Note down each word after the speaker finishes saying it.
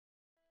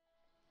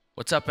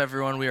What's up,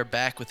 everyone? We are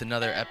back with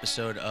another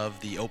episode of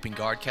the Open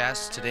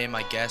GuardCast. Today,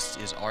 my guest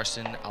is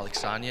Arsen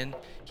Aleksanyan.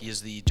 He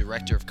is the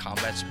director of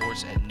combat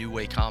sports at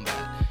Nuway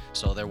Combat.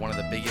 So they're one of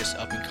the biggest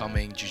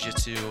up-and-coming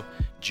jiu-jitsu,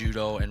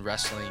 judo, and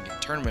wrestling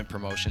tournament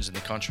promotions in the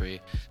country.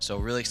 So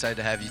really excited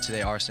to have you today,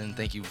 Arsen.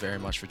 Thank you very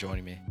much for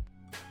joining me.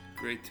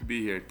 Great to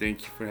be here.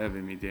 Thank you for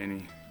having me,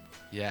 Danny.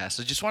 Yeah,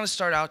 so just want to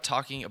start out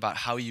talking about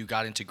how you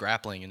got into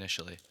grappling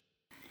initially.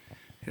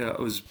 Yeah,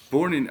 I was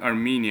born in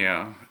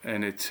Armenia,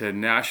 and it's a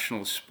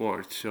national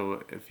sport.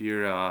 So if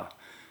you're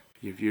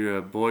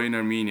a boy in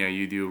Armenia,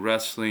 you do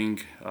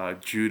wrestling,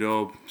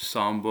 judo,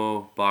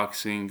 sambo,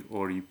 boxing,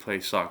 or you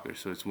play soccer.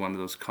 So it's one of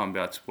those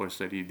combat sports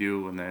that you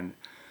do, and then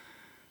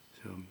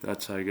so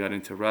that's how I got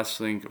into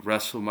wrestling.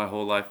 Wrestled my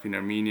whole life in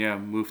Armenia.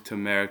 Moved to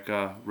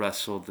America.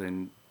 Wrestled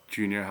in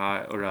junior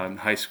high or in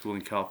high school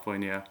in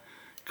California,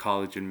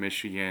 college in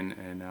Michigan,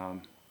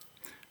 and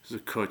was a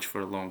coach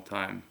for a long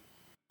time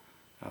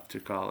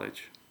after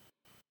college.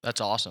 That's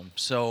awesome.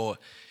 So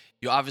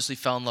you obviously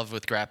fell in love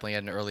with grappling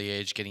at an early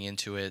age, getting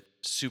into it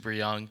super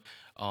young.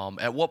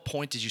 At what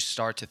point did you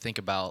start to think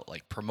about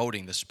like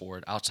promoting the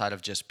sport outside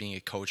of just being a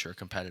coach or a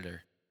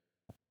competitor?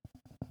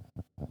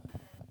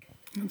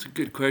 That's a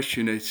good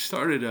question. I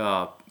started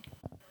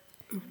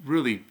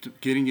really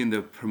getting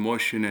into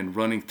promotion and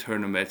running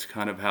tournaments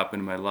kind of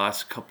happened in my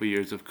last couple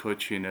years of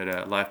coaching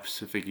at Life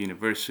Pacific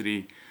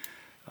University.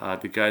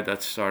 The guy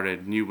that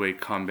started Nuway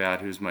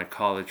Combat, who's my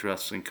college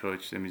wrestling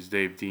coach, his name is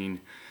Dave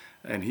Dean,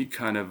 and he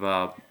kind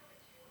of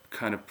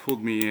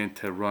pulled me in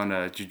to run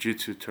a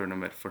jiu-jitsu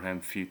tournament for him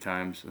a few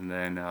times, and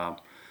then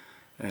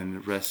and the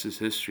rest is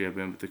history. I've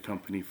been with the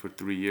company for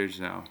 3 years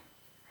now.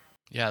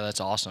 Yeah,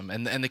 that's awesome.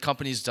 And the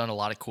company's done a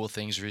lot of cool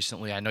things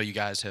recently. I know you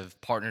guys have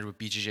partnered with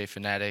BJJ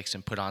Fanatics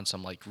and put on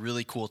some like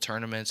really cool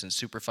tournaments and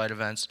super fight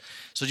events.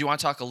 So do you want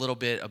to talk a little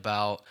bit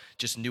about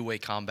just New Way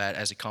Combat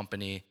as a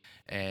company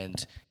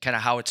and kind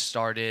of how it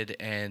started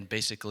and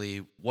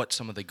basically what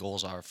some of the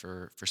goals are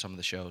for some of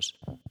the shows?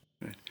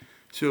 Right.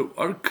 So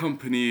our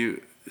company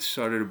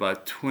started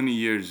about 20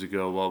 years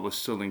ago while I was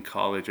still in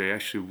college. I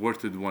actually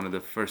worked at one of the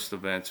first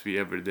events we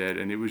ever did,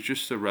 and it was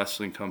just a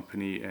wrestling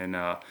company, and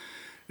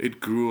it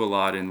grew a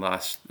lot in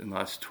last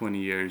 20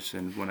 years.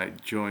 And when I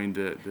joined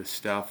the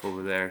staff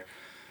over there,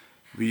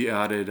 we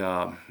added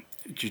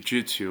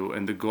jiu-jitsu,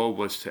 and the goal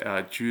was to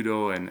add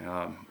judo and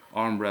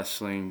arm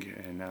wrestling,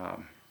 and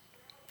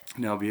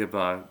now we have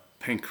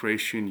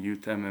pancration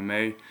youth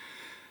MMA.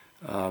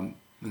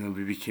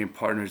 We became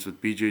partners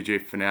with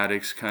BJJ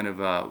Fanatics.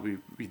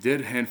 We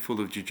did a handful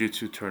of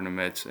jiu-jitsu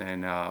tournaments,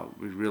 and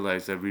we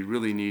realized that we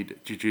really need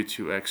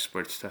jiu-jitsu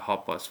experts to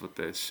help us with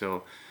this.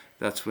 So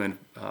that's when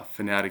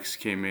Fanatics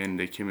came in.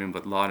 They came in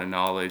with a lot of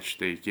knowledge.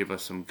 They gave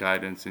us some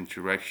guidance and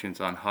directions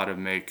on how to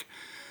make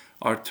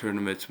our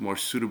tournaments more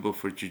suitable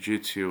for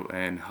jiu-jitsu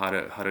and how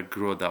to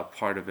grow that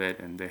part of it.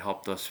 And they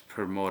helped us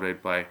promote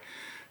it by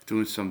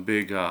doing some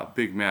big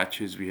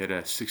matches. We had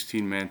a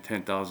 16-man,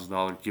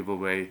 $10,000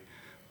 giveaway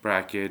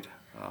bracket.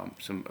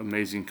 Some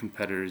amazing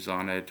competitors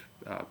on it.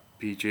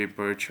 BJ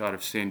Birch out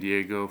of San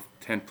Diego,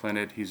 10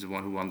 Planet. He's the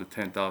one who won the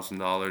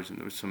 $10,000, and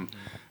there were some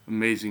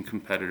amazing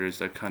competitors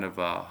that kind of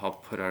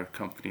helped put our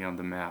company on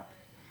the map.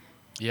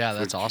 Yeah,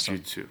 that's awesome.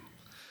 Jiu-jitsu.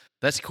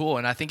 That's cool,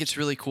 and I think it's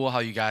really cool how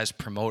you guys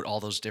promote all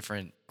those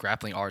different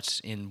grappling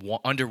arts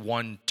under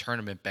one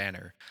tournament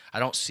banner. I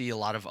don't see a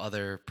lot of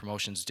other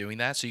promotions doing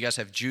that. So you guys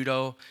have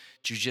judo,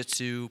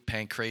 jiu-jitsu,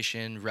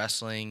 pancration,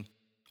 wrestling,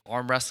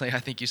 arm wrestling, I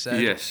think you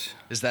said. Yes.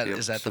 Is that Yep.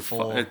 is that So the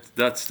full?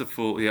 that's the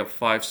full. We have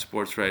 5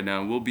 sports right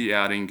now. We'll be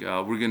adding.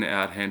 We're going to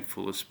add a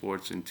handful of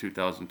sports in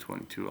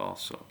 2022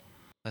 also.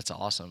 That's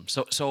awesome.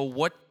 So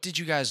what did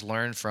you guys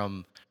learn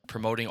from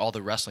promoting all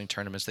the wrestling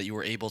tournaments that you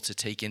were able to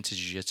take into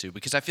jiu-jitsu?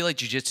 Because I feel like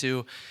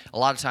jiu-jitsu, a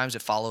lot of times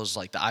it follows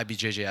like the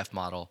IBJJF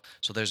model.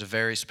 So there's a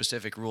very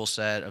specific rule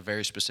set, a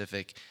very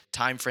specific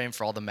time frame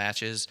for all the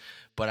matches,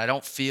 but I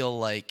don't feel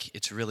like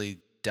it's really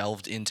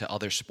delved into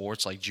other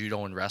sports like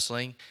judo and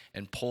wrestling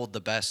and pulled the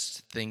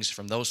best things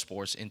from those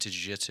sports into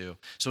jiu-jitsu.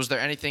 So is there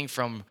anything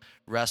from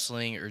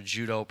wrestling or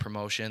judo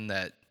promotion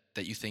that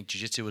you think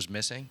jiu-jitsu was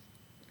missing?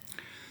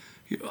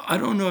 I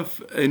don't know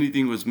if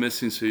anything was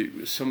missing. So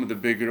some of the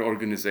bigger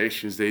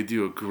organizations, they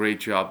do a great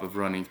job of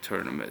running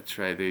tournaments,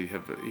 right? They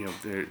have,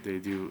 they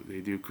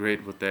do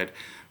great with that.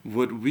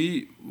 What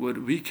we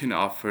can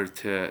offer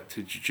to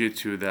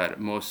jiu-jitsu that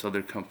most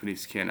other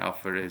companies can't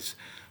offer is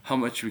how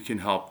much we can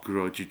help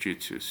grow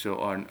jiu-jitsu. So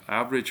on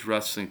average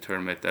wrestling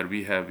tournament that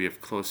we have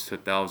close to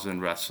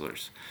 1,000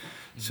 wrestlers.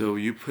 So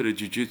you put a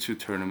jiu-jitsu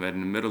tournament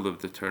in the middle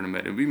of the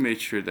tournament, and we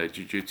made sure that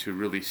jiu-jitsu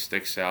really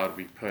sticks out.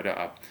 We put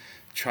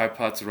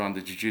tripods around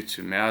the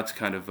jiu-jitsu mats,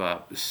 kind of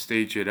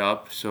stage it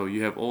up. So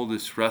you have all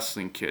this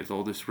wrestling kids,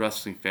 all this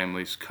wrestling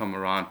families come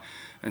around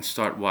and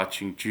start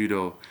watching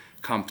judo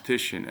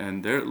competition,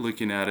 and they're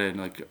looking at it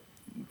and like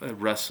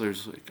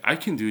wrestlers like, I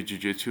can do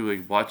jiu-jitsu,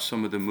 like watch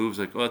some of the moves,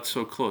 like, oh, it's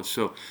so close.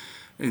 So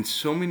in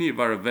so many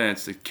of our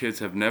events, the kids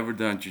have never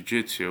done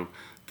jiu-jitsu.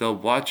 They'll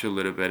watch a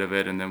little bit of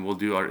it, and then we'll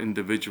do our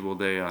individual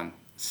day on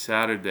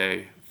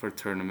Saturday for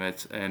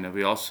tournaments, and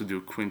we also do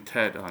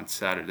quintet on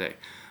Saturday.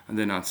 and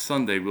then on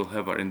Sunday we'll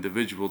have our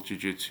individual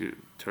jiu-jitsu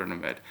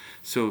tournament.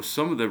 So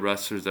some of the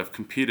wrestlers that have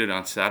competed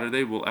on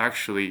Saturday will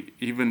actually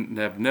even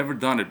have never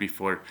done it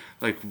before.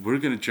 Like we're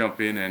gonna jump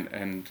in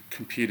and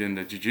compete in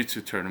the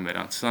jiu-jitsu tournament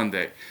on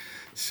Sunday.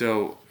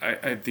 So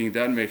I think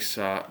that makes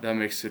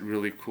it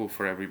really cool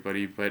for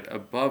everybody. But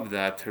above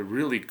that, to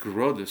really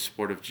grow the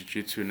sport of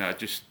jiu-jitsu, not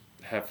just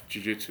have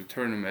jiu-jitsu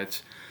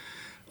tournaments,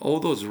 all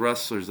those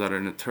wrestlers that are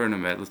in a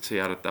tournament, let's say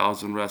out of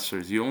 1,000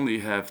 wrestlers, you only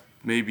have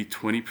maybe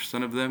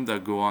 20% of them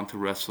that go on to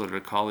wrestle at a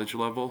college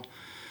level.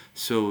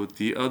 So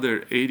the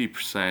other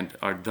 80%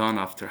 are done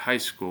after high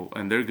school,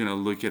 and they're gonna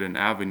look at an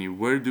avenue.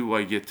 Where do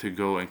I get to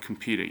go and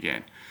compete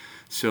again?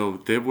 So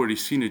they've already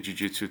seen a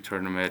jiu-jitsu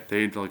tournament.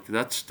 They like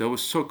that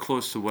was so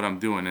close to what I'm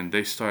doing, and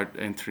they start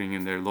entering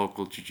in their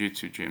local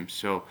jiu-jitsu gym.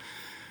 So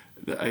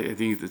I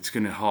think it's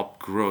going to help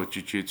grow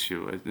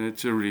jiu-jitsu.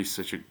 It's already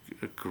such a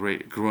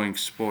great growing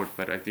sport,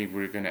 but I think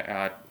we're going to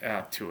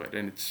add to it,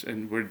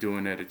 and we're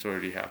doing it. It's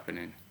already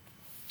happening.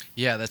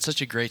 Yeah, that's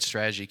such a great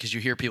strategy because you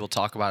hear people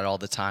talk about it all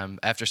the time.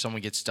 After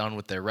someone gets done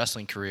with their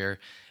wrestling career,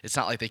 it's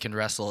not like they can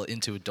wrestle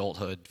into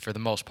adulthood for the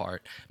most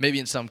part. Maybe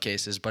in some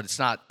cases, but it's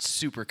not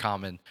super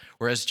common.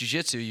 Whereas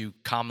jiu-jitsu, you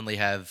commonly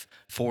have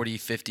 40,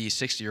 50,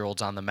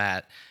 60-year-olds on the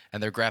mat,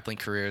 and their grappling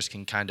careers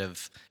can kind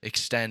of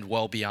extend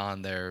well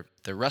beyond their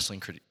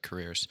wrestling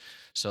careers.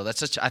 So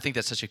I think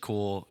that's such a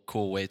cool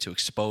way to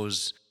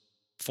expose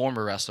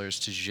former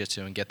wrestlers to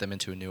jiu-jitsu and get them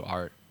into a new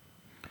art.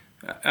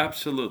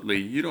 Absolutely.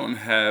 You don't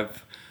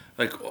have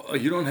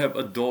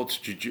adults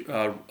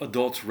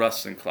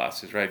wrestling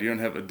classes, right? You don't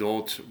have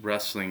adult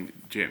wrestling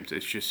gyms.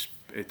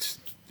 It's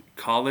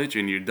college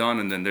and you're done,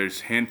 and then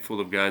there's a handful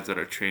of guys that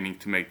are training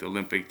to make the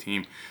Olympic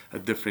team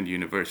at different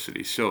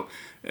universities. So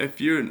if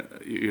you're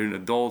an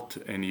adult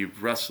and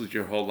you've wrestled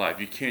your whole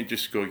life, you can't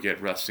just go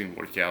get wrestling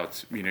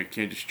workouts. You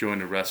can't just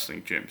join a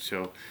wrestling gym.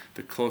 So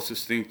the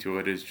closest thing to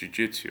it is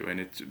jiu-jitsu, and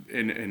it's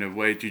in a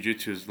way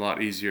jiu-jitsu is a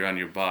lot easier on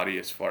your body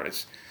as far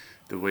as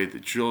the way the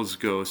drills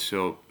go.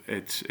 So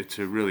it's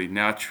a really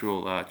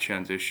natural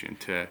transition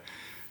to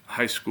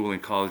high school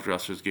and college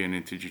wrestlers getting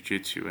into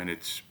jiu-jitsu, and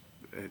it's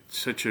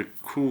such a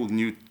cool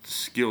new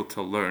skill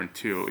to learn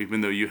too.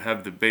 Even though you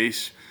have the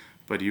base,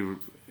 but you're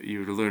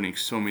learning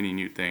so many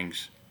new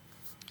things.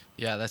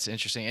 Yeah, that's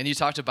interesting. And you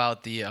talked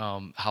about the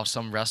how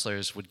some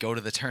wrestlers would go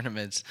to the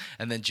tournaments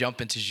and then jump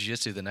into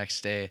jiu-jitsu the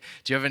next day.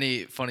 Do you have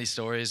any funny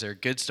stories or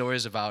good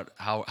stories about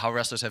how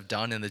wrestlers have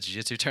done in the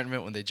jiu-jitsu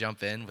tournament when they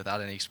jump in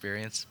without any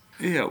experience?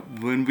 Yeah,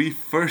 when we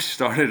first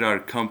started our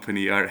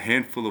company, our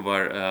handful of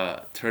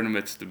our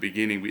tournaments at the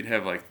beginning, we'd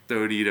have like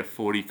 30 to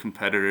 40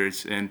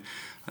 competitors, and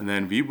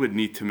then we would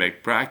need to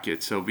make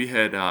brackets. So we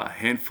had a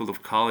handful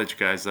of college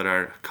wrestlers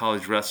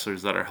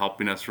that are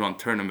helping us run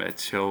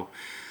tournaments. So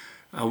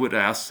I would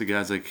ask the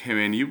guys like, hey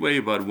man, you weigh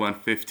about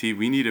 150.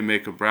 We need to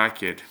make a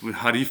bracket.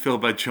 How do you feel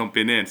about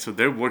jumping in? So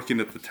they're working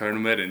at the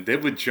tournament, and they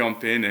would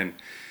jump in and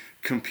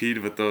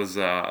compete with those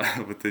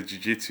with the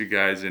jiu-jitsu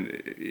guys, and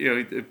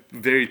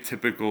very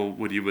typical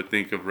what you would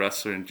think of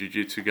wrestler and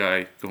jiu-jitsu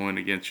guy going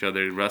against each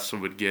other. Wrestler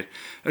would get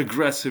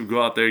aggressive,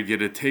 go out there,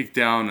 get a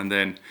takedown, and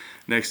then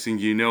next thing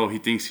you know, he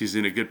thinks he's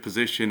in a good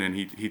position, and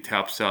he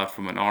taps out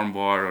from an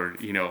armbar or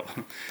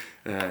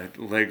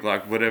leg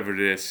lock, whatever it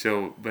is.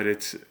 So, but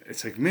it's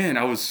like, man,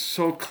 I was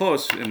so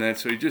close, and then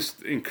so he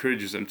just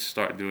encourages them to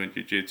start doing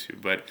jiu-jitsu.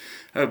 But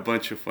I have a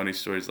bunch of funny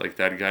stories like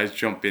that. Guys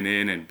jumping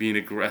in and being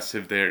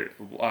aggressive there.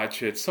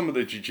 Watch it. Some of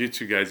the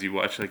jiu-jitsu guys you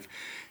watch, like,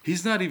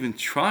 he's not even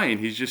trying.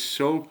 He's just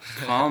so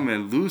calm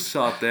and loose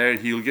out there.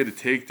 He'll get a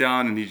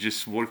takedown, and he's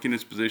just working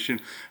his position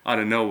out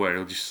of nowhere.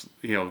 He'll just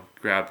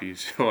grab you.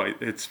 So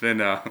it's been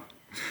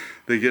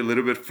they get a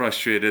little bit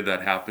frustrated.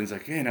 That happens.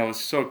 Like, man, I was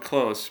so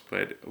close.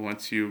 But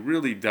once you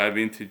really dive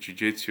into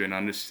jiu-jitsu and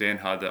understand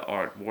how the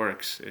art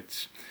works,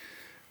 it's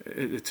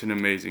an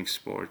amazing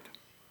sport.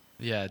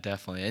 Yeah,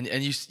 definitely.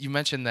 And you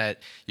mentioned that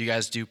you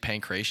guys do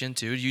pancration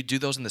too. You do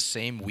those in the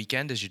same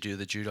weekend as you do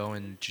the judo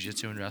and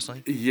jiu-jitsu and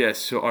wrestling? Yes.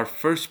 So our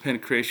first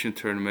pancration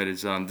tournament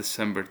is on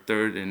December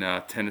 3rd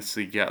in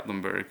Tennessee,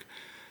 Gatlinburg,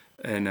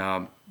 and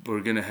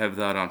we're gonna have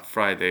that on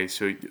Friday.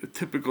 So a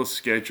typical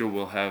schedule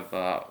will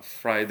have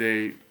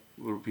Friday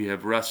where we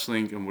have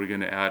wrestling, and we're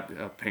gonna add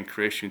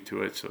pancration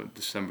to it. So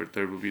December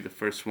 3rd will be the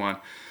first one.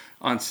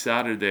 On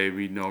Saturday,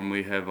 we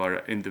normally have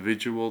our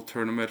individual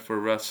tournament for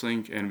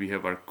wrestling, and we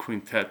have our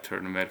quintet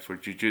tournament for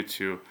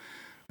jiu-jitsu.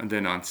 And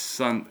then on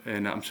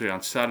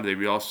Saturday,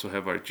 we also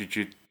have our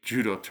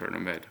judo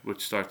tournament,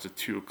 which starts at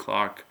 2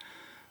 o'clock.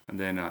 And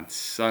then on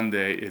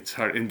Sunday, it's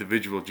our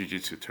individual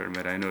jiu-jitsu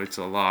tournament. I know it's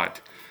a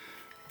lot,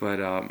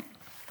 but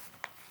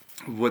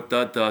what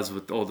that does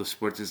with all the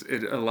sports is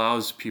it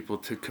allows people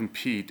to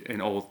compete in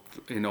all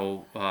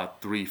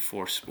 3,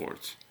 4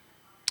 sports.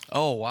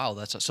 Oh, wow.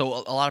 That's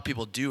so a lot of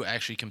people do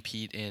actually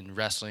compete in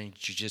wrestling,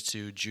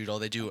 jiu-jitsu, judo.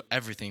 They do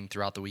everything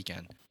throughout the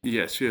weekend.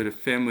 Yes, we had a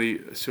family.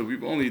 So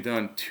we've only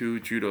done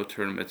 2 judo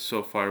tournaments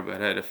so far, but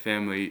I had a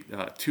family,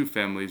 2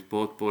 families.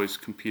 Both boys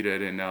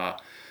competed in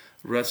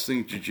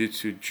wrestling,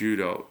 jiu-jitsu,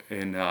 judo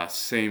in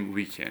same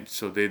weekend.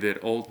 So they did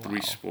all 3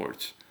 Wow.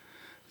 sports.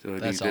 So I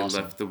That's think they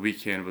awesome. left the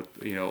weekend with,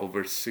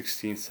 over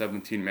 16,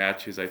 17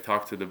 matches. I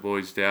talked to the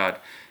boy's dad.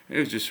 And he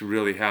was just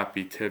really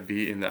happy to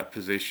be in that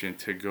position,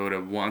 to go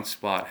to one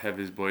spot, have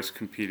his boys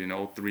compete in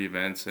all three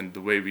events. And the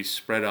way we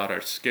spread out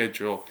our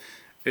schedule,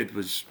 it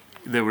was,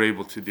 they were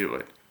able to do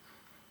it.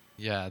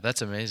 Yeah,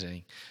 that's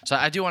amazing. So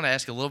I do want to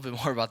ask a little bit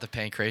more about the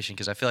pancration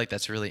because I feel like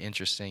that's really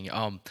interesting.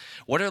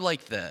 What are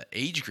like the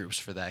age groups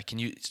for that?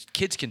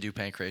 Kids can do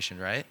pancration,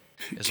 right?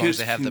 As long as Kids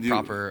they have can the do,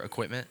 proper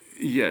equipment.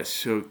 yes,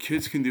 so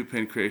kids can do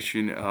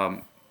pancreation.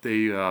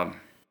 They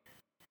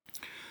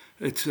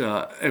It's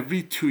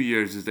every 2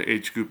 years is the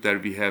age group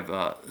that we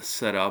have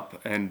set up,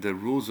 and the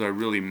rules are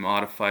really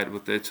modified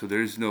with it. So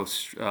there's no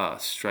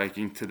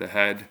striking to the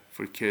head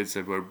for kids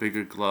that wear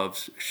bigger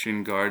gloves,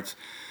 shin guards,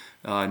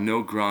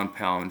 no ground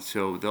pound.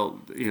 So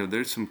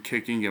there's some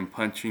kicking and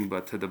punching,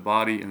 but to the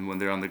body, and when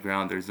they're on the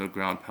ground, there's no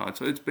ground pound.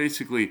 So it's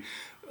basically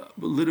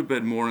a little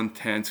bit more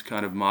intense,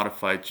 kind of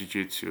modified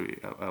jiu-jitsu,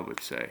 I would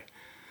say.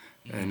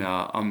 And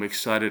Hmm. I'm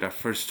excited. Our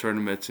first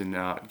tournament's in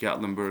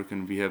Gatlinburg,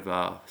 and we have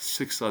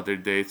 6 other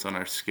dates on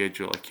our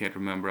schedule. I can't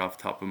remember off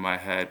the top of my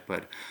head,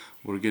 but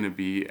we're going to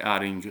be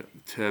adding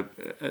to,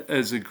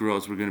 as it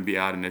grows, we're going to be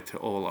adding it to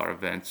all our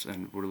events,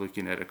 and we're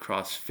looking at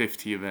across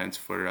 50 events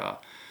for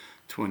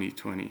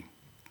 2020,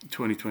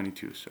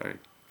 2022. Sorry.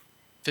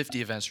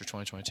 50 events for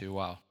 2022.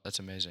 Wow, that's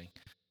amazing.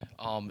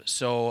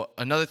 So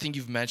another thing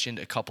you've mentioned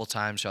a couple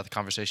times throughout the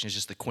conversation is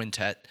just the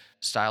quintet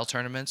style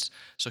tournaments.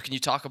 So can you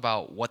talk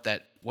about what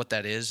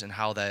that is and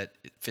how that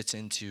fits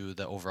into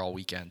the overall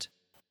weekend?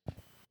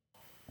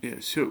 Yeah.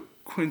 So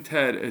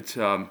quintet, it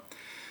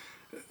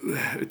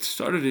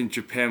started in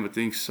Japan with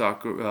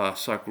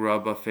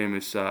Sakuraba,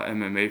 famous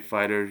MMA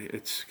fighter.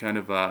 It's kind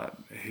of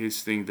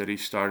his thing that he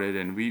started,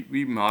 and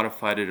we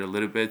modified it a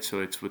little bit.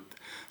 So it's with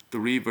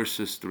 3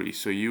 versus 3.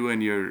 So you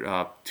and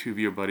your two of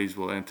your buddies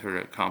will enter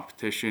a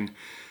competition.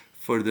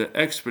 For the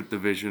expert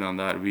division on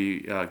that,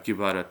 we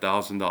give out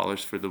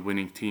 $1,000 for the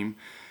winning team.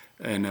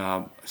 And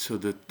so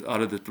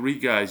out of the three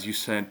guys you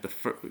sent,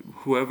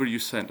 whoever you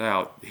sent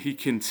out, he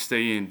can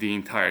stay in the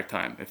entire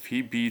time. If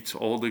he beats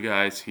all the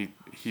guys,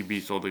 he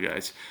beats all the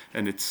guys,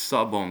 and it's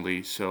sub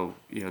only. So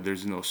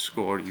there's no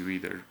score. You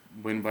either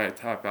win by a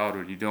tap out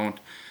or you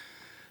don't.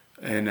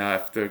 And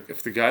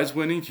if the guy's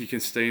winning, he can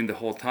stay in the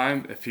whole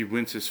time. If he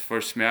wins his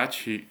first match,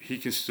 he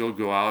can still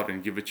go out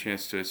and give a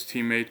chance to his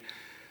teammate.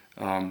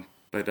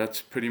 But that's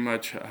pretty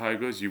much how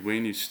it goes. You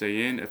win, you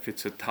stay in. If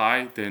it's a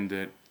tie, then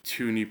the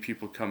two new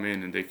people come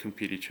in and they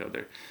compete each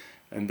other.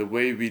 And the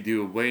way we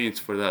do weigh-ins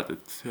for that,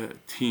 the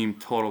team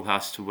total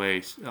has to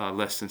weigh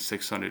less than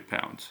 600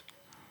 pounds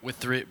With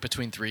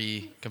between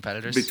three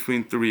competitors?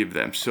 between three of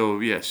them. So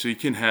yeah, so you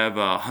can have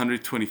a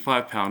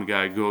 125-pound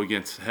guy go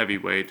against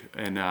heavyweight,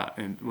 and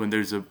when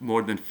there's a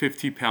more than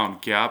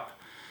 50-pound gap,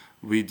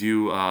 we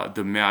do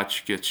the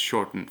match gets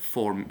shortened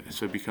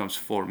so it becomes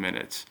 4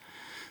 minutes.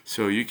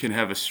 So you can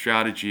have a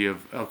strategy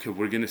of, okay,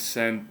 we're gonna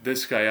send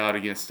this guy out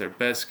against their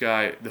best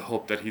guy, the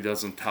hope that he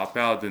doesn't top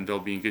out, then they'll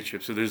be in good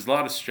shape. So there's a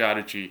lot of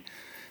strategy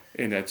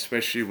in that,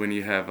 especially when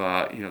you have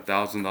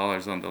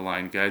 $1,000 on the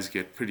line. Guys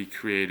get pretty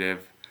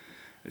creative.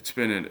 It's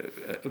been an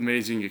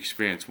amazing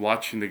experience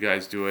watching the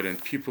guys do it,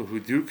 and people who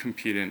do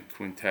compete in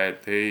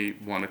quintet, they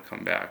want to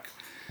come back.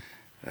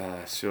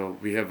 So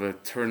we have a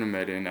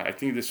tournament, and I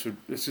think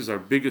this is our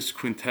biggest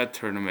quintet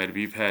tournament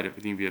we've had. I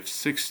think we have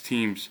 6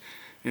 teams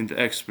in the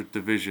expert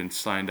division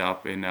signed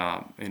up in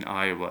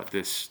Iowa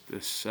this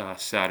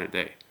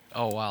Saturday.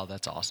 Oh wow,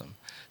 that's awesome.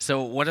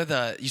 So what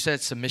are you said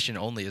it's submission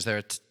only. Is there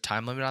a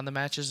time limit on the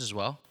matches as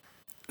well?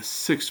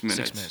 6 minutes.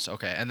 6 minutes.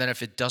 Okay. And then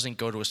if it doesn't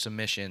go to a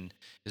submission,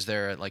 is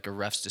there like a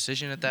ref's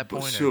decision at that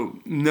point or? So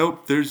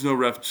nope, there's no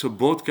ref. So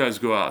both guys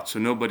go out, so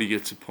nobody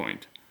gets a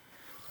point,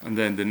 and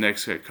then the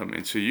next guy come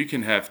in. So you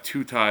can have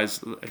 2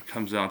 ties. It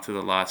comes down to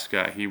the last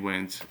guy. He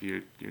wins.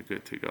 You're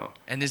good to go.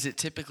 And is it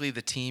typically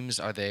the teams,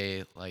 are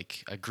they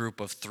like a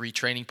group of 3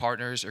 training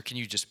partners, or can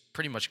you just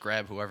pretty much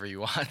grab whoever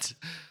you want?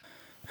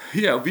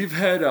 Yeah, we've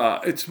had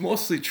it's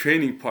mostly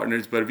training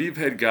partners, but we've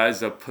had guys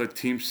that put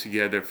teams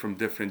together from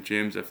different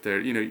gyms. If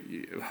they're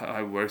how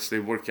it works, they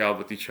work out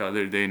with each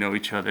other, they know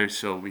each other.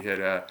 So we had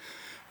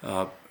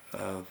uh,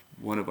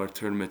 one of our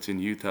tournaments in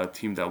Utah, a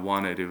team that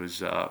won it. It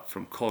was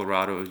from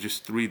Colorado. It was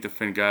just 3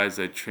 different guys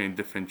that trained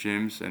different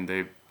gyms, and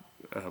they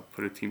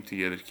put a team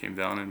together, came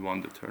down and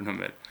won the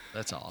tournament.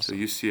 That's So awesome.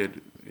 you see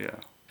it, yeah.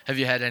 Have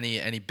you had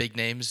any big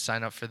names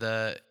sign up for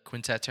the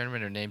quintet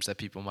tournament or names that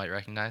people might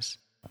recognize?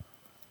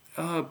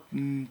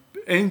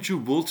 Andrew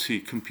Woolsey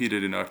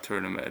competed in our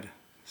tournament,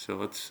 so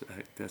that's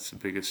the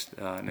biggest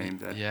name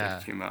that Yeah,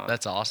 came out.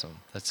 that's awesome.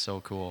 That's so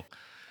cool.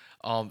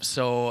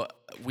 So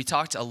we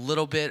talked a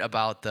little bit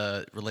about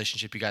the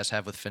relationship you guys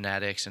have with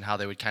Fanatics and how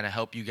they would kind of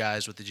help you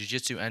guys with the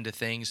jiu-jitsu end of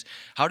things.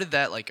 How did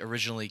that like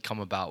originally come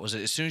about? Was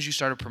it as soon as you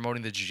started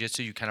promoting the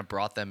jiu-jitsu, you kind of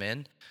brought them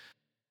in?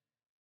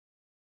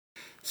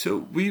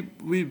 So we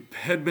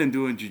had been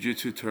doing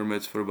jiu-jitsu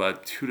tournaments for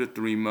about 2 to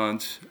 3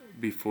 months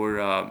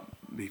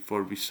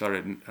before we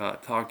started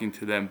talking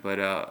to them. But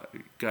a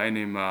guy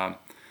named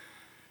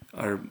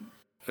our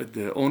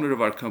the owner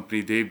of our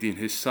company, Dave Dean,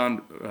 his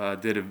son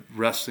did a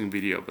wrestling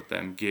video with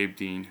them, Gabe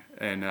Dean,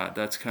 and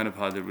that's kind of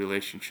how the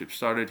relationship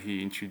started.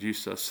 He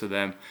introduced us to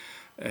them,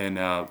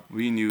 and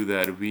we knew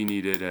that we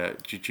needed a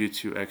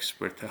jiu-jitsu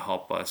expert to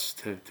help us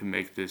to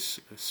make this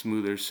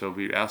smoother. So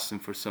we asked them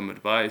for some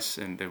advice,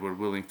 and they were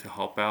willing to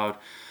help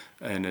out.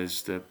 And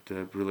as the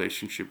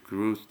relationship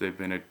grew, they've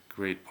been a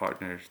great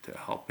partner to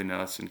helping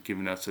us and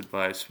giving us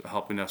advice,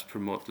 helping us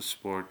promote the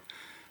sport,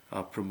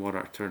 promote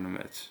our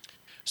tournaments.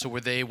 So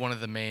were they one of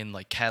the main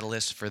like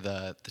catalysts for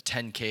the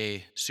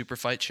 10K super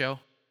fight show?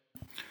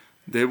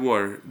 They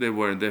were,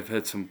 and they've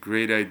had some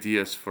great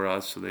ideas for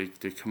us. So they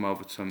come up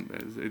with some.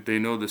 They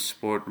know the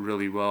sport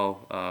really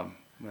well.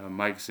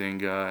 Mike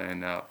Zinga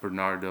and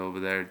Bernardo over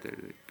there,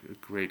 they're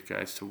great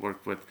guys to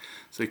work with.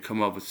 So they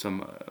come up with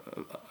some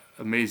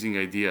amazing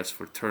ideas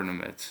for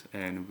tournaments,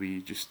 and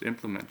we just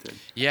implemented.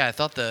 Yeah, I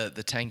thought the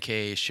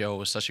 10K show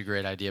was such a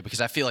great idea because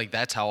I feel like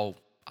that's how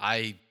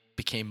I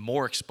became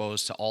more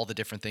exposed to all the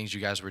different things you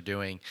guys were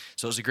doing.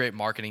 So it was a great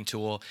marketing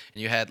tool,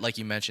 and you had, like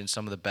you mentioned,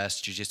 some of the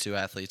best jiu-jitsu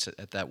athletes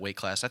at that weight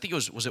class. I think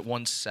was it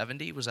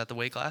 170? Was that the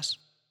weight class?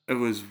 It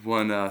was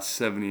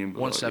 170 and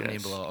below. 170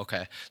 and Yes. below.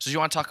 Okay. So do you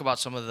want to talk about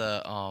some of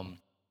the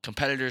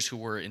competitors who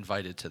were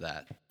invited to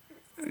that?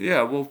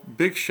 Yeah, well,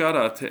 big shout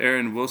out to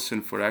Aaron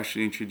Wilson for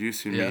actually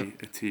introducing Yeah. me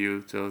to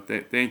you. So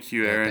thank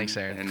you, Yeah, Aaron. thanks,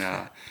 Aaron.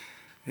 And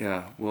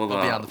yeah, we'll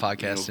He'll be on the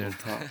podcast we'll soon.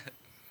 talk.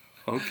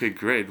 Okay,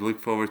 great. Look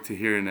forward to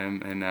hearing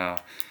them.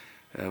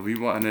 And we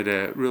wanted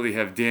to really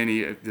have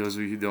Danny. Those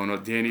of you who don't know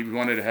Danny, we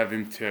wanted to have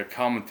him to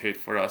commentate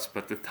for us,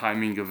 but the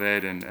timing of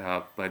it, and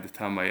by the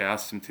time I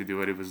asked him to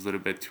do it, it was a little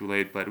bit too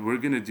late. But we're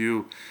gonna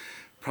do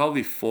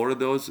probably 4 of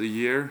those a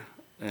year,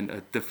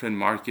 and different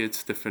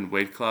markets, different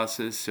weight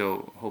classes.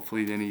 So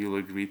hopefully, Danny, you'll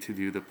agree to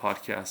do the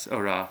podcast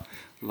or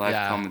live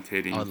Yeah,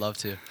 commentating. I would love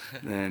to.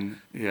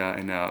 Then yeah,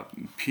 and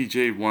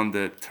PJ won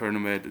the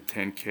tournament, the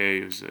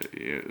 10K.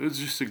 It was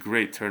just a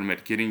great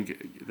tournament.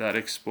 Getting that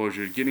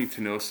exposure, getting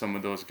to know some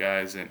of those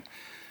guys, and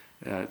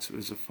it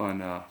was a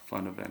fun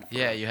event. For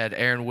Yeah, us. you had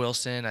Aaron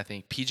Wilson, I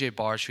think PJ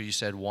Barch, who you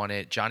said won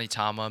it. Johnny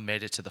Tama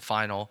made it to the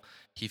final.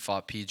 He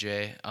fought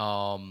PJ.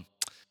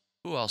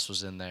 Who else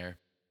was in there?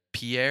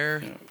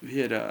 Pierre. We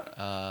had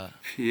Uh,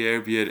 Pierre.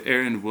 We had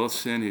Aaron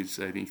Wilson. He's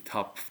I think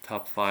top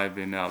 5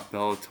 in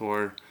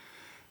Bellator.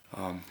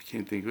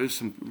 Can't think. There's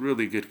some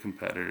really good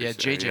competitors. yeah,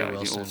 JJ the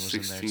Wilson old was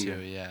in there 16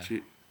 too. Yeah.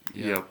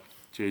 Yep,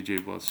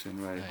 JJ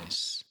Wilson. Right.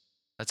 Nice.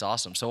 That's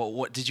awesome. So,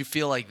 what did you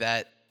feel like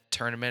that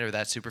tournament or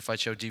that super fight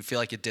show? Do you feel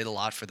like it did a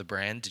lot for the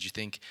brand? Did you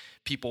think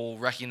people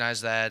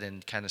recognized that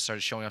and kind of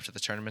started showing up to the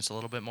tournaments a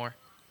little bit more?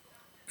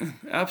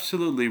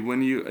 Absolutely.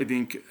 When you, I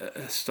think,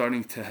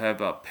 starting to have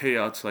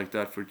payouts like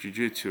that for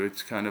jiu-jitsu,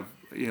 it's kind of,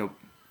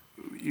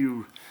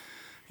 you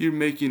you're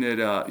making it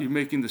you're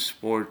making the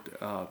sport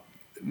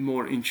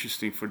more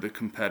interesting for the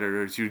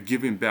competitors. You're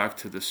giving back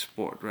to the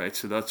sport, right?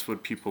 So that's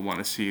what people want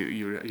to see.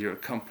 You're a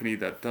company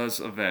that does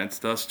events,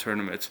 does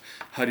tournaments.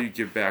 How do you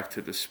give back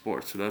to the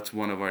sport? So that's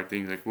one of our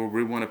things. Like, well,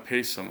 we want to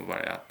pay some of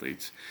our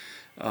athletes.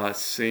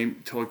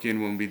 Same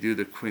token, when we do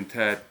the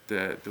quintet,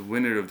 the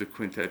winner of the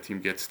quintet team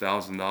gets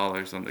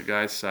 $1,000 on the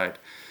guys' side,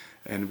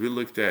 and we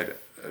looked at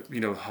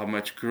how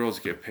much girls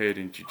get paid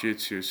in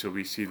jiu-jitsu. So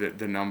we see that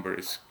the number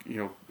is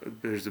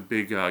there's a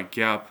big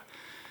gap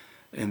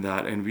in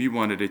that, and we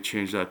wanted to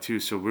change that too.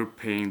 So we're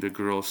paying the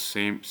girls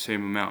same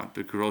amount.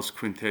 The girls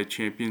quintet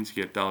champions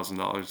get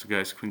 $1,000. The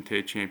guys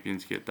quintet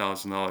champions get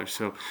 $1,000.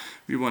 So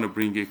we want to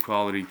bring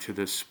equality to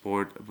this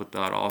sport, but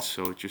that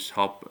also just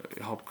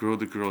help grow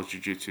the girls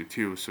jiu-jitsu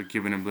too. So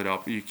giving them lit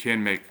up, you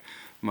can make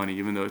money,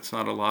 even though it's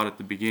not a lot at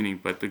the beginning,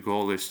 but the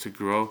goal is to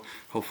grow.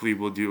 Hopefully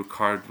we'll do a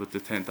card with the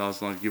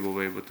 $10,000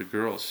 giveaway with the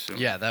girls. So.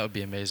 Yeah, that would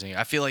be amazing.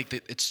 I feel like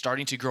it's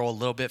starting to grow a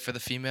little bit for the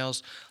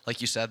females.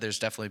 Like you said, there's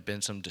definitely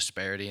been some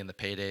disparity in the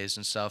paydays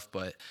and stuff,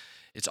 but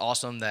it's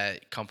awesome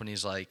that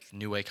companies like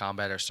Nuway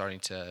Combat are starting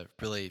to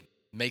really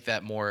make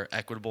that more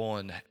equitable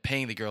and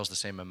paying the girls the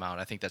same amount.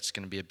 I think that's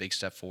going to be a big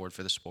step forward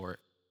for the sport.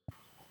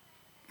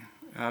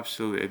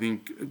 Absolutely. I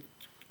think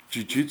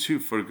jiu-jitsu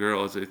for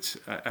girls,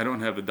 I don't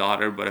have a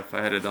daughter, but if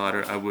I had a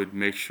daughter, I would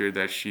make sure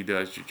that she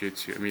does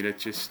jiu-jitsu. I mean,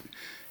 it's just,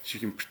 she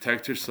can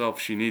protect herself.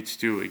 She needs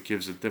to. It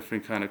gives a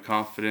different kind of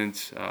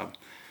confidence.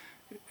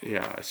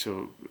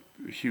 So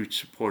huge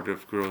supporter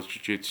of girls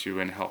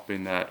jiu-jitsu and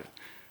helping that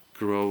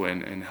grow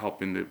and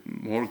helping the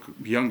more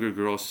younger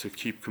girls to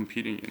keep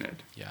competing in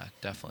it. Yeah,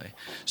 definitely.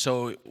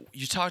 So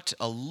you talked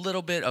a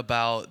little bit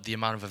about the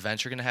amount of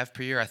events you're going to have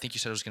per year. I think you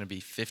said it was going to be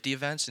 50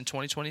 events in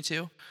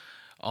 2022.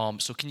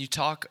 So can you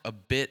talk a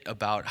bit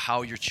about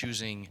how you're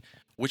choosing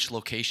which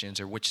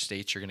locations or which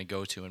states you're going to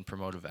go to and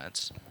promote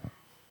events?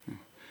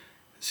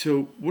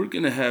 So we're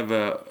going to have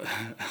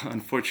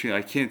unfortunately,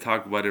 I can't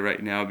talk about it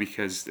right now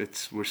because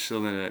we're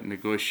still in a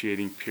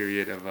negotiating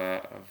period of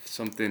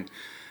something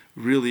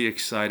really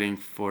exciting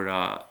for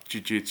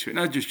jiu-jitsu,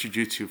 not just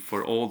jiu-jitsu,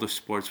 for all the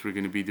sports we're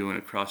going to be doing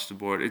across the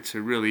board. It's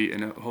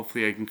and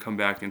hopefully I can come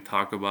back and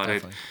talk about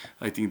Definitely. it.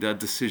 I think that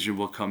decision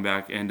will come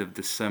back end of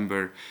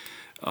December.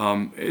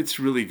 It's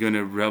really going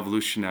to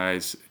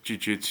revolutionize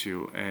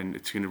jiu-jitsu, and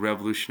it's going to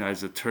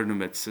revolutionize the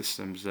tournament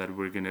systems that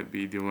we're going to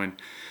be doing.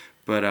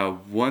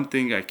 But one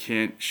thing I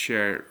can't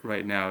share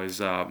right now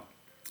is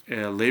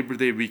Labor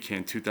Day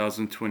weekend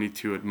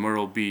 2022 at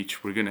Myrtle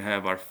Beach, we're going to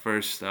have our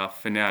first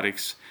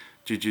Fanatics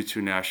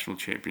Jiu-Jitsu National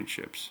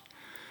Championships.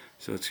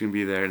 So it's going to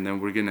be there, and then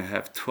we're going to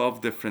have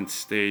 12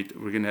 different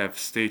we're going to have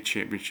state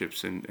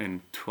championships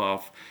in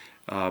 12.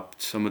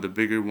 Some of the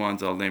bigger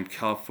ones I'll name: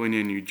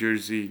 California, New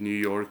Jersey, New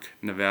York,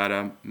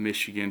 Nevada,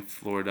 Michigan,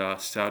 Florida,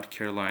 South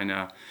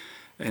Carolina,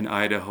 and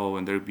Idaho,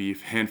 and there'll be a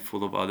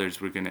handful of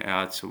others we're going to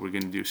add. So we're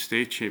going to do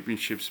state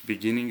championships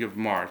beginning of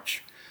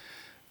March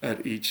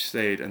at each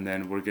state, and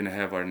then we're going to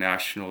have our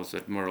nationals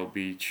at Myrtle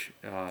Beach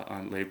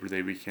on Labor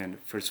Day weekend,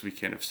 first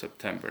weekend of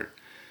September.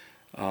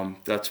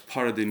 That's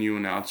part of the new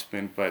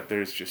announcement, but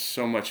there's just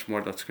so much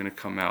more that's going to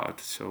come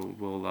out. So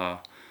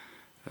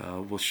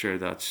we'll share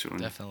that soon.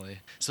 Definitely.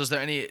 So is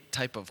there any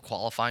type of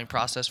qualifying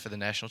process for the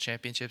national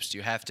championships? Do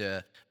you have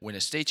to win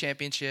a state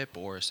championship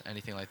or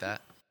anything like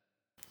that?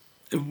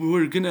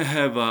 We're going to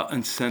have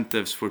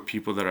incentives for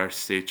people that are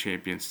state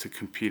champions to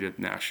compete at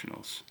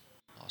nationals.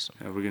 Awesome.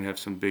 We're going to have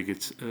some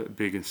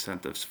big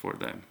incentives for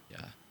them.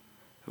 Yeah.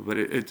 But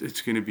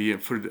it's going to be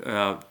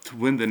to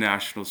win the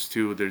nationals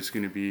too. There's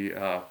going to be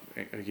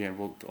again.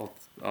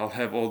 I'll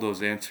have all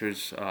those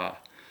answers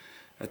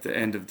at the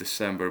end of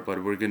December.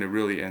 But we're going to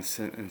really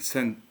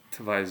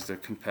incentivize the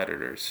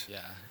competitors. Yeah.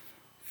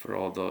 For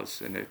all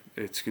those, and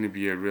it's going to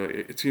be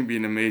it's going to be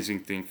an amazing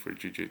thing for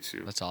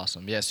jiu-jitsu. That's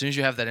awesome. Yeah. As soon as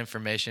you have that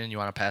information, you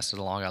want to pass it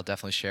along, I'll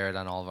definitely share it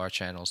on all of our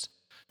channels.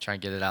 Try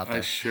and get it out there.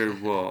 I sure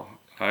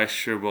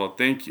will.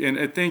 Thank you,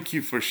 and thank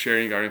you for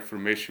sharing our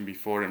information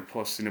before and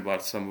posting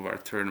about some of our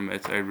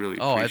tournaments. I really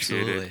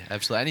appreciate it.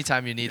 Absolutely.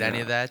 Anytime you need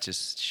any of that,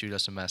 just shoot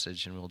us a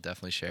message, and we'll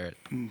definitely share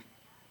it.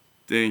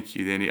 Thank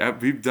you, Danny.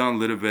 We've done a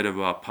little bit of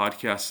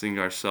podcasting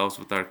ourselves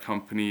with our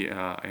company.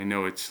 I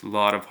know it's a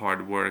lot of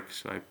hard work,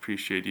 so I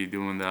appreciate you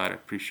doing that. I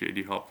appreciate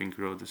you helping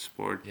grow the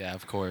sport. Yeah,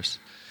 of course.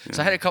 Yeah.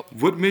 So I had a couple.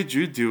 What made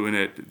you doing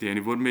it, Danny?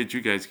 What made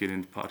you guys get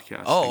into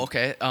podcasting? Oh,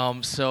 okay.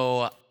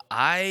 So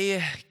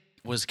I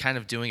was kind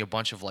of doing a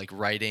bunch of like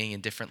writing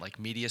and different like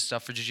media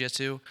stuff for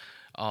jiu-jitsu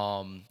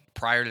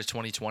prior to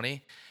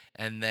 2020,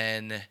 and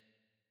then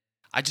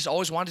I just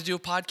always wanted to do a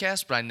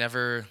podcast, but I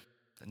never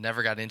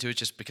got into it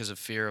just because of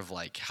fear of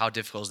like how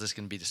difficult is this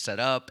going to be to set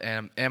up,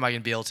 and am I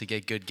going to be able to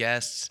get good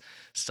guests,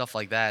 stuff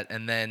like that.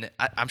 And then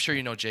I'm sure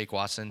you know Jake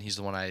Watson. He's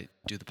the one I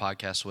do the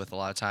podcast with a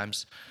lot of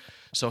times.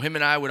 So him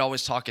and I would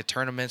always talk at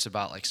tournaments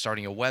about like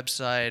starting a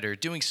website or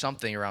doing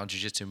something around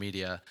jiu-jitsu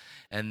media.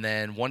 And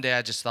then one day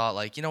I just thought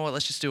like, you know what,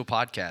 let's just do a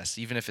podcast.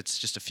 Even if it's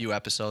just a few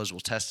episodes,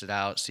 we'll test it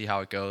out, see how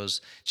it goes.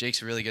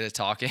 Jake's really good at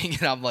talking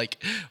and I'm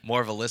like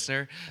more of a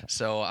listener.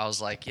 So I was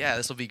like, yeah,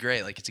 this will be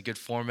great. Like it's a good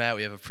format.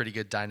 We have a pretty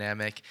good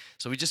dynamic.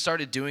 So we just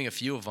started doing a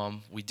few of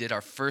them. We did our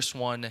first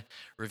one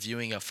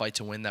reviewing a Fight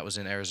to Win that was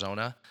in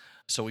Arizona.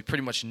 So we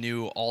pretty much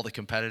knew all the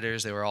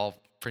competitors. They were all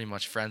pretty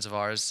much friends of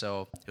ours,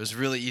 so it was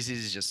really easy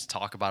to just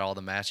talk about all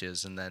the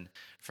matches. And then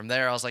from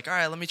there, I was like, all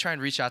right, let me try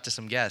and reach out to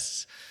some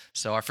guests.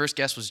 So our first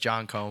guest was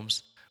John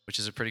Combs, which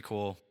is a pretty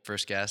cool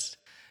first guest.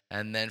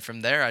 And then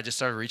from there, I just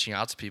started reaching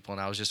out to people, and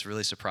I was just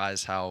really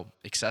surprised how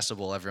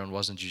accessible everyone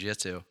was in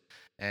jiu-jitsu.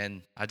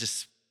 And I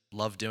just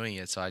love doing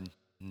it, so I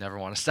never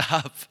want to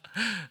stop.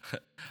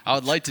 I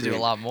would like to do a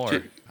lot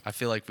more. I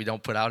feel like we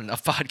don't put out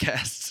enough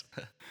podcasts.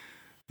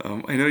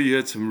 I know you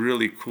had some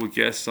really cool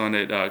guests on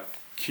it.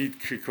 Keith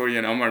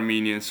Krikorian, I'm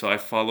Armenian, so I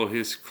follow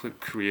his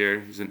career.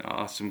 He's an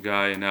awesome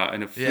guy, and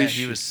yeah,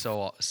 he was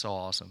so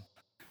awesome.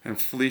 And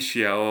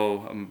Felicia,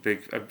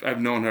 I've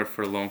known her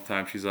for a long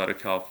time. She's out of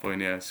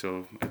California,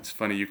 so it's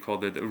funny you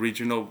called it the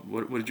regional.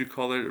 What did you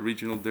call it?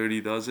 Regional Dirty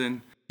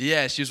Dozen.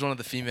 Yeah, she was one of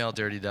the female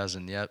Dirty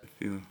Dozen. Yep.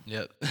 Yeah.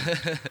 Yep.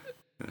 Yeah,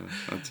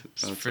 that's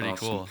pretty awesome.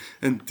 Cool. Cool.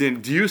 And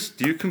then, do you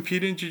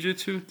compete in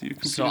jiu-jitsu?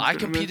 So I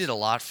competed a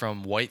lot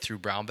from white through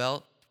brown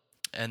belt.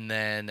 And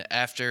then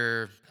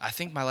after, I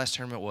think my last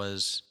tournament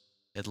was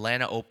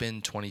Atlanta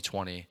Open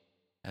 2020.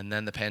 And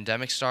then the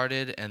pandemic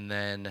started, and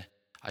then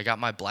I got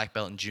my black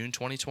belt in June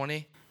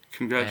 2020.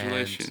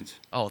 Congratulations.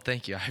 Oh,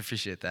 thank you. I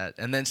appreciate that.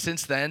 And then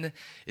since then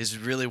is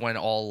really when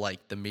all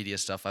like the media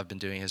stuff I've been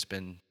doing has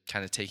been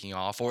kind of taking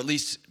off, or at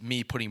least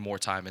me putting more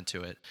time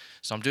into it.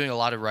 So I'm doing a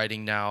lot of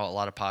writing now, a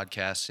lot of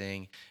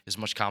podcasting, as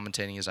much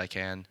commentating as I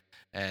can.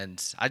 And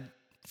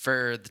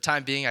for the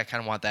time being, I kind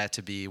of want that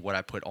to be what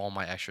I put all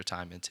my extra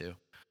time into.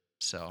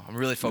 So I'm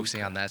really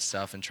focusing on that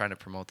stuff and trying to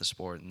promote the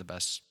sport in the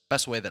best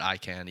way that I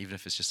can, even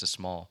if it's just a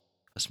small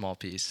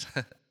piece.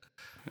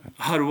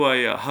 How do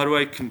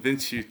I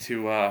convince you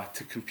to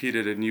compete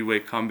at a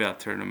Nuway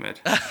combat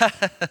tournament? I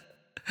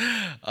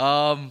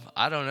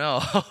don't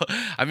know.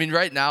 I mean,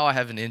 right now I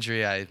have an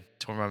injury. I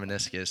tore my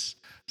meniscus,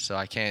 so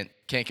I can't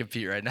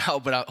compete right now.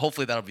 But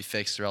hopefully that'll be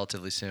fixed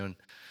relatively soon.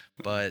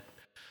 But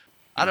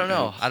I don't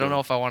know. I don't know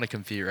if I want to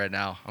compete right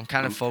now. I'm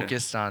kind of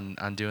focused on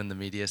doing the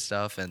media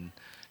stuff and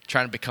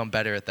trying to become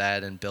better at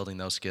that and building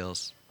those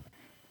skills.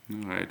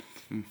 All right,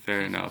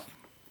 fair enough.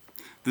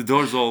 The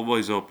door's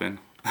always open.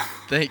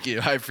 Thank you.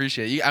 I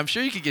appreciate you. I'm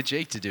sure you could get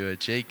Jake to do it.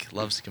 Jake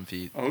loves to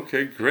compete.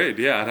 Okay, great.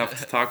 Yeah, I'd have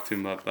to talk to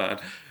him about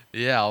that.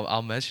 Yeah,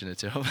 I'll mention it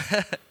to him.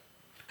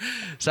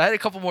 So I had a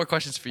couple more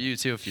questions for you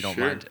too, if you don't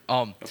Sure, mind.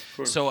 of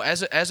course. So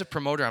as a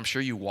promoter, I'm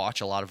sure you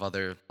watch a lot of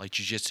other like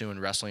jiu-jitsu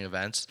and wrestling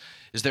events.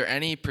 Is there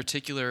any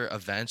particular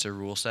events or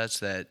rule sets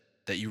that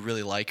you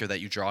really like or that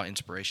you draw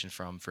inspiration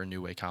from for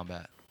Nuway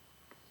combat?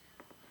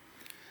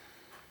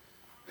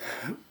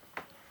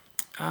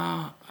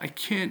 I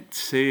can't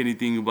say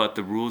anything about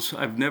the rules.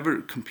 I've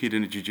never competed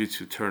in a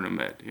jiu-jitsu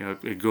tournament.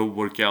 I go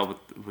work out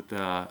with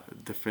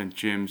different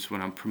gyms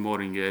when I'm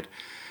promoting it.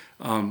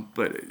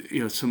 But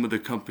some of the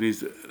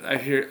companies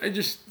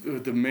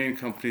the main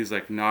companies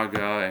like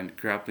Naga and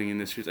Grappling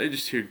Industries. I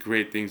just hear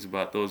great things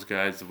about those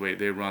guys, the way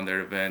they run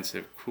their events. They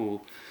have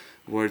cool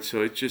words.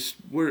 So it's just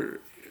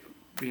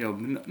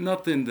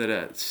nothing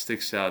that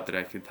sticks out that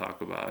I can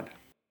talk about.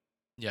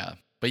 Yeah,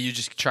 but you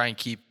just try and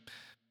keep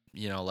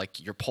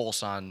like your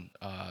pulse on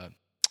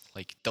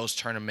like those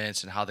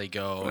tournaments and how they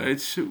go. And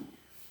It's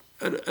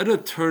at a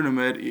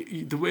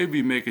tournament. The way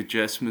we make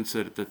adjustments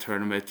at the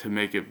tournament to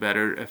make it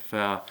better.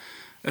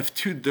 If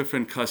two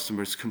different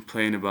customers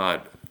complain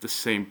about the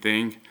same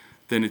thing,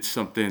 then it's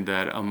something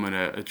that I'm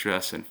gonna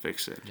address and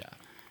fix it.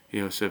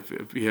 yeah. So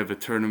if we have a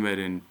tournament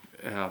in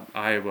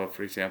Iowa,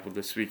 for example,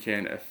 this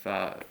weekend, if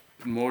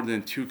more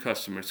than two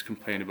customers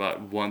complain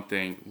about one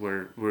thing,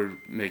 we're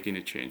making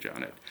a change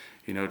on it.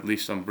 At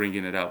least I'm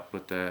bringing it up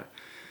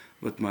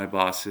with my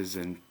bosses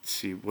and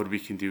see what we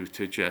can do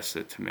to adjust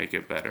it to make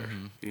it better.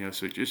 Hmm.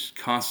 So just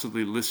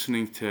constantly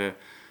listening to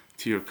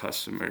your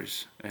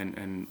customers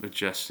and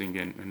adjusting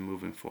and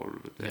moving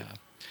forward with it. Yeah.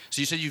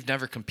 So you said you've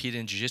never competed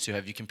in jiu-jitsu.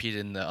 Have you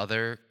competed in the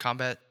other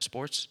combat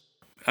sports?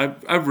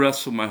 I've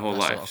wrestled my whole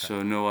Wrestle, life, okay.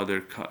 so no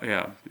other.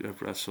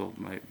 I've wrestled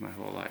my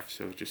whole life,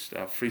 so just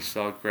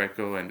freestyle,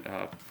 Greco, and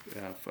I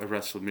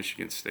wrestled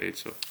Michigan State.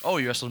 So Oh,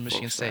 you wrestled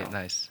Michigan folk State.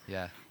 style. Nice.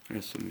 Yeah. I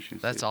wrestled Michigan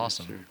That's State. Yes,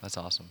 awesome. sir. That's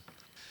awesome.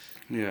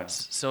 Yeah.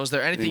 So is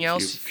there anything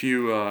Thank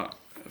you. else?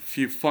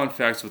 Few fun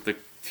facts with the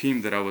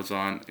team that I was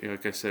on.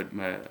 Like I said,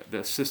 the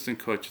assistant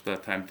coach at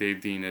that time,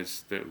 Dave Dean,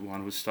 is the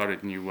one who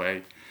started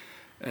Nuway,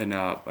 and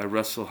I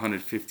wrestled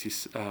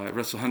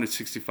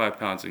 165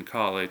 pounds in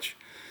college,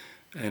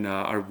 and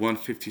our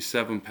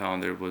 157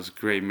 pounder was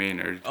Gray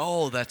Maynard,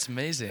 Oh, that's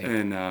amazing.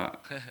 and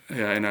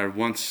and our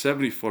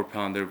 174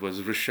 pounder was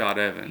Rashad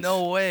Evans.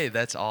 No way.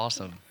 That's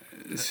awesome.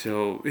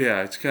 So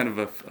yeah, it's kind of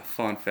a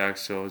fun fact.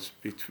 So it's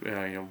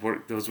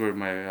those were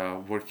my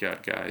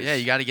workout guys. Yeah,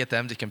 you got to get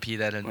them to compete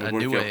at My a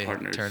workout Nuway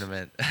partners.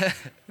 tournament.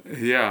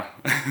 Yeah.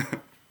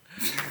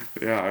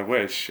 Yeah, I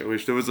wish.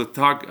 There was a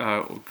talk.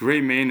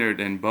 Gray Maynard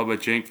and Bubba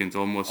Jenkins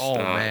almost Oh,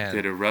 man.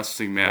 did a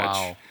wrestling match.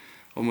 Wow.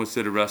 Almost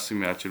did a wrestling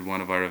match at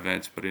one of our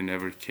events, but it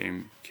never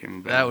came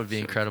about. That would be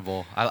so.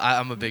 incredible.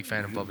 I'm a big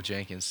fan of Bubba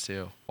Jenkins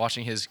too.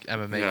 Watching his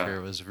MMA Yeah.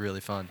 career was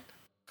really fun.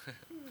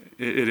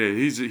 It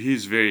is.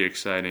 He's very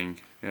exciting.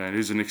 Yeah, and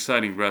he's an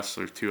exciting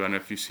wrestler too. I don't know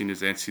if you've seen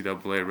his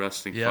NCAA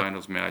wrestling Yep.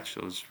 finals match.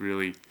 It was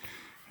really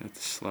had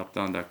to slap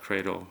down that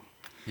cradle.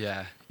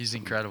 Yeah, he's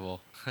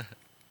incredible.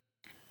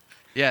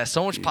 Yeah,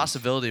 so much Yes.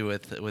 possibility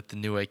with the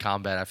Nuway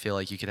combat. I feel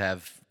like you could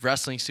have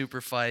wrestling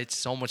super fights,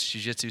 so much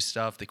jiu-jitsu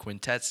stuff, the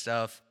quintet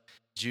stuff,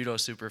 judo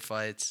super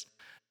fights.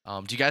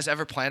 Do you guys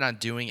ever plan on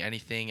doing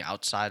anything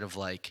outside of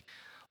like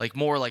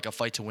more like a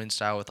fight to win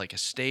style with like a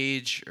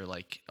stage or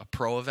like a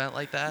pro event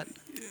like that?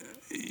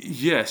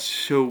 Yes.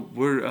 So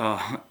we're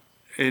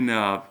in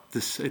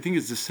this. I think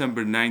it's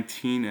December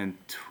 19 and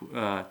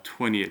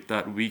 20th,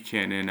 that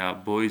weekend in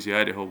Boise,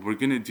 Idaho. We're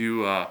gonna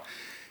do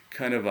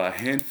kind of a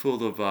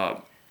handful of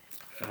I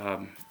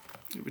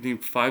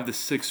think 5 to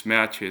 6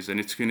 matches, and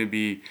it's gonna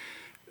be.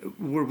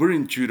 We're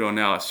in judo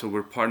now, so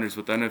we're partners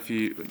with. I don't know if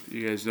you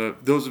guys know.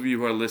 Those of you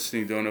who are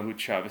listening don't know who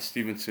Travis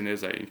Stevenson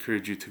is. I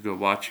encourage you to go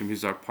watch him.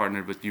 He's our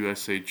partner with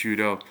USA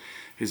Judo.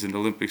 He's an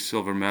Olympic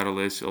silver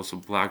medalist, also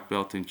black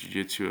belt in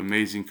jiu-jitsu,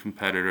 amazing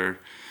competitor.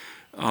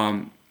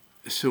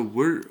 So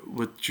we're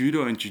with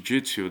judo and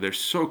jiu-jitsu. They're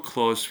so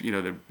close.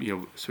 They're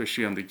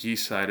especially on the gi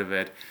side of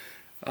it.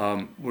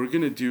 We're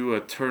gonna do a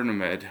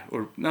tournament,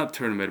 or not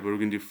tournament, but we're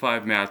gonna do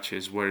 5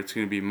 matches where it's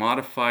gonna be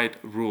modified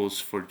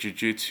rules for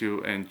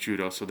jiu-jitsu and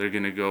judo. So we're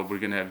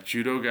gonna have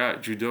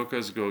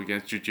judokas go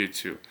against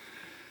jiu-jitsu.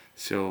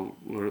 So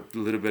we're a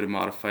little bit of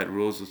modified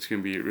rules. It's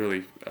gonna be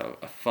really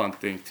a fun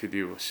thing to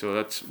do. So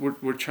that's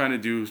we're trying to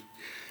do,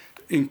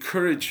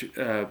 encourage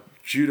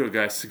judo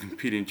guys to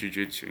compete in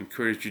jiu-jitsu,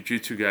 encourage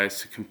jiu-jitsu guys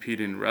to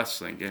compete in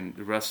wrestling, and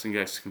the wrestling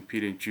guys to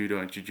compete in judo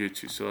and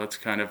jiu-jitsu. So that's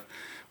kind of,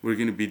 we're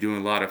going to be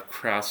doing a lot of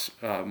cross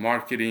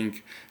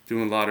marketing,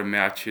 doing a lot of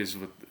matches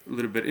with a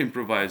little bit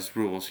improvised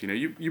rules.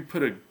 You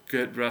put a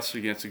good wrestler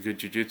against a good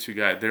jiu-jitsu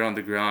guy, they're on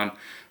the ground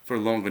for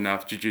long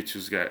enough,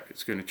 jiu-jitsu's guy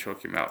is going to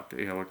choke him out,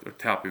 or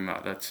tap him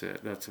out. That's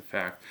a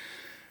fact.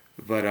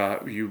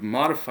 But you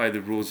modify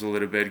the rules a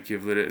little bit,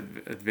 give it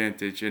an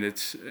advantage, and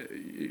it's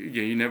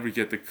you never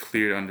get the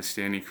clear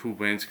understanding who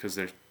wins because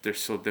they're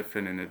so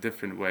different in a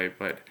different way.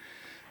 But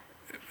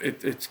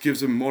it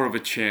gives them more of a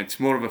chance,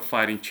 more of a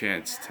fighting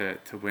chance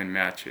to win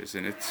matches,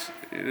 and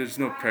there's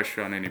no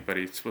pressure on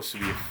anybody. It's supposed to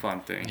be a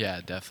fun thing.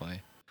 Yeah,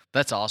 definitely.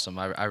 That's awesome.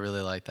 I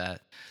really like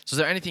that. So is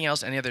there anything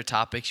else, any other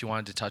topics you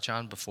wanted to touch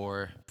on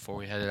before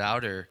we headed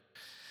out, or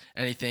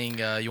anything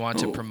you want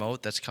to Oh,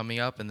 promote that's coming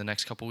up in the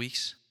next couple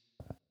weeks?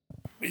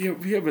 yeah,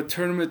 we have a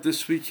tournament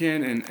this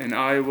weekend in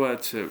Iowa.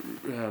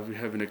 We're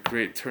having a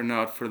great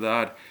turnout for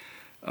that.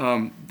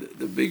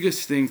 The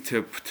biggest thing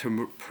to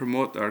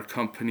promote our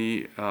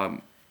company,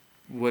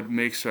 what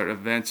makes our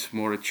events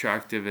more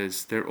attractive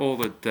is they're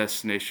all at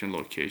destination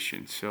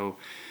locations. So,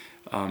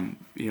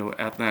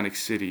 Atlantic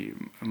City,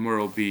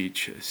 Myrtle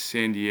Beach,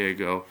 San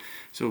Diego.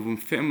 So when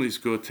families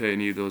go to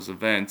any of those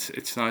events,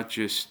 it's not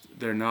just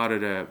they're not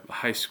at a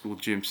high school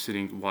gym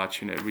sitting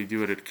watching it. We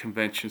do it at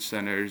convention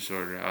centers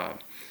or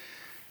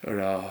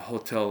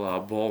hotel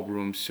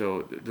ballrooms.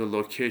 So the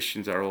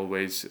locations are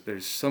always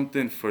there's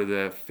something for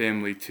the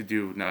family to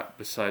do, not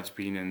besides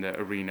being in the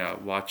arena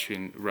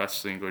watching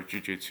wrestling or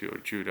jiu-jitsu or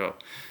judo.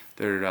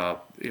 The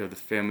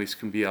families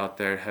can be out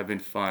there having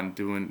fun,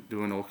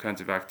 doing all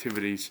kinds of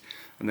activities,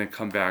 and then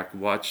come back,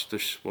 watch the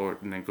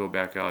sport, and then go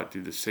back out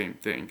do the same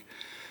thing.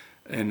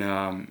 And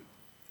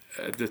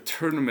the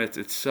tournament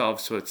itself,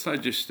 so it's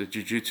not just a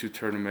jiu-jitsu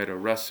tournament or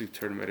wrestling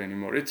tournament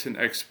anymore. It's an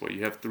expo.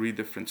 You have 3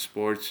 different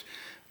sports.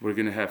 We're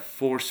going to have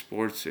 4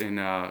 sports in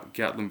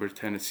Gatlinburg,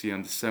 Tennessee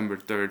on December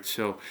 3rd.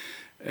 So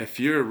if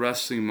you're a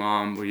wrestling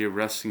mom or you're a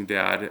wrestling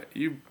dad,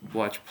 you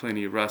watch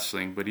plenty of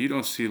wrestling, but you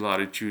don't see a lot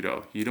of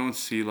judo. You don't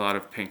see a lot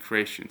of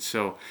pancration.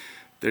 So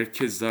their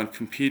kids done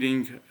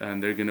competing,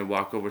 and they're going to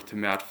walk over to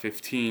mat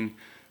 15,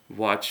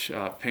 watch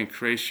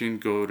pancration,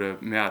 go to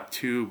mat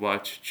 2,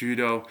 watch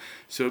judo.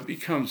 So it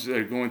becomes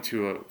they're going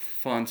to a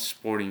fun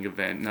sporting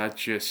event, not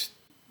just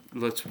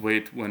let's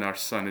wait when our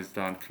son is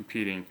done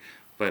competing,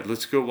 but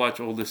let's go watch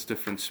all these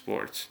different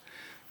sports.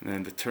 And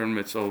then the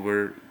tournament's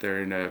over,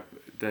 they're in a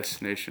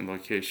destination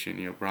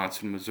location,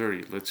 Bronson,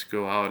 Missouri. Let's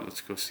go out,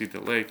 let's go see the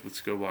lake,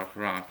 let's go walk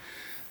around.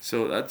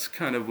 So that's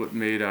kind of what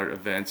made our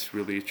events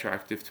really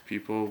attractive to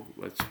people.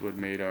 That's what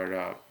made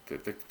our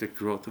the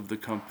growth of the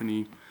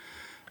company.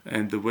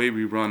 And the way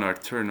we run our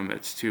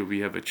tournaments too, we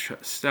have a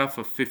staff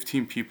of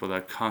 15 people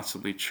that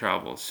constantly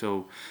travel.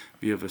 So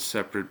we have a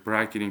separate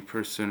bracketing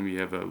person, we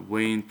have a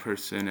weighing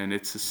person, and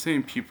it's the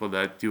same people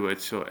that do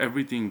it. So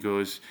everything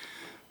goes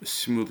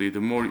smoothly.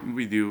 The more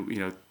we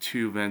do,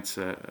 2 events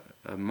a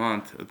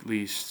month at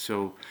least.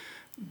 So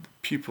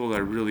people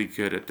are really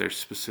good at their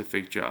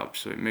specific job.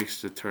 So it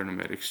makes the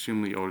tournament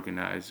extremely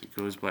organized. It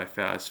goes by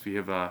fast. We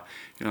have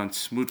on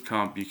Smooth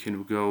Comp, you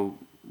can go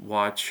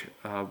watch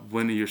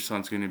when your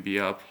son's going to be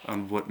up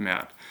on what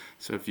mat.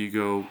 So if you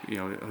go,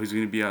 he's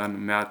going to be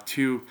on mat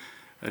 2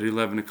 at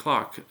 11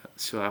 o'clock.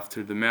 So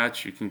after the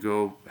match, you can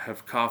go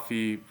have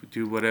coffee,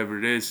 do whatever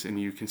it is, and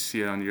you can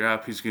see it on your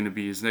app. His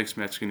next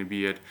match is going to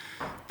be at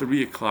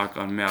 3 o'clock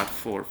on mat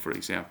 4, for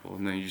example.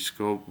 And then you just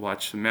go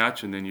watch the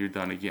match, and then you're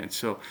done again.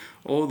 So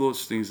all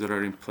those things that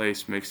are in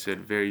place makes it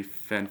a very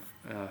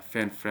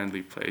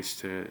fan-friendly place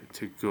to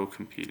go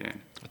compete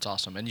in. That's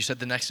awesome. And you said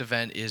the next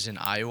event is in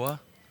Iowa.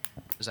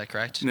 Is that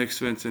correct?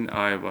 Next event's in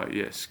Iowa,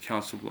 yes,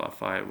 Council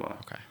Bluff, Iowa.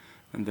 Okay.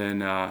 And then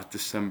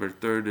December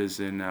 3rd is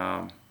in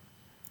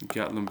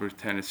Gatlinburg,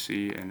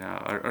 Tennessee. And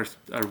our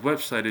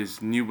website is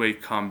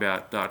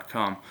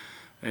newwaycombat.com.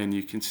 And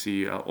you can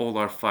see all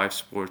our 5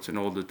 sports and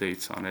all the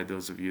dates on it,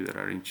 those of you that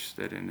are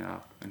interested in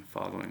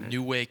following it.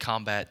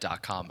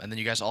 Newwaycombat.com. And then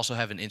you guys also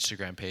have an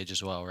Instagram page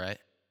as well, right?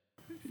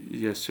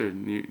 Yes, sir.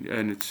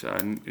 And it's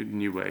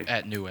Nuway.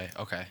 At Nuway.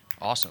 Okay.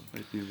 Awesome.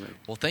 At Nuway.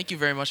 Well, thank you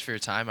very much for your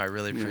time. I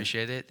really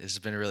appreciate it. This has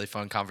been a really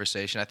fun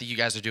conversation. I think you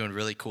guys are doing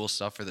really cool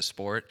stuff for the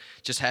sport.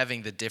 Just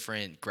having the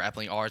different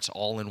grappling arts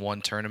all in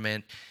one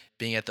tournament,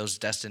 being at those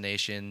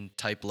destination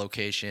type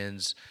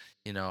locations.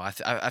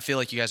 I feel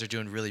like you guys are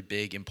doing really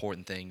big,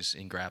 important things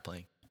in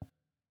grappling.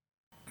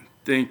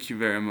 Thank you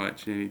very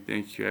much, Andy.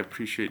 Thank you. I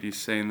appreciate you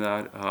saying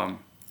that.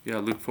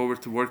 Look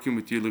forward to working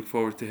with you. Look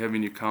forward to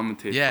having you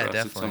commentate for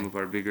us at some of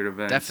our bigger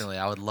events. Definitely,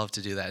 I would love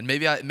to do that. And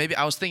maybe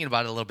I was thinking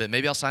about it a little bit.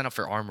 Maybe I'll sign up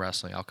for arm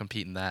wrestling. I'll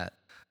compete in that.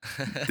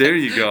 There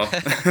you go.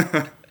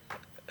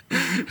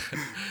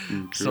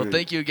 So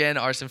thank you again,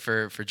 Arsen,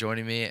 for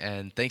joining me,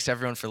 and thanks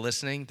everyone for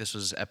listening. This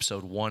was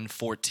episode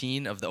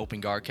 114 of the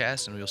Open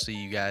GuardCast, and we'll see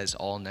you guys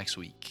all next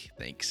week.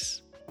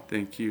 Thanks.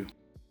 Thank you.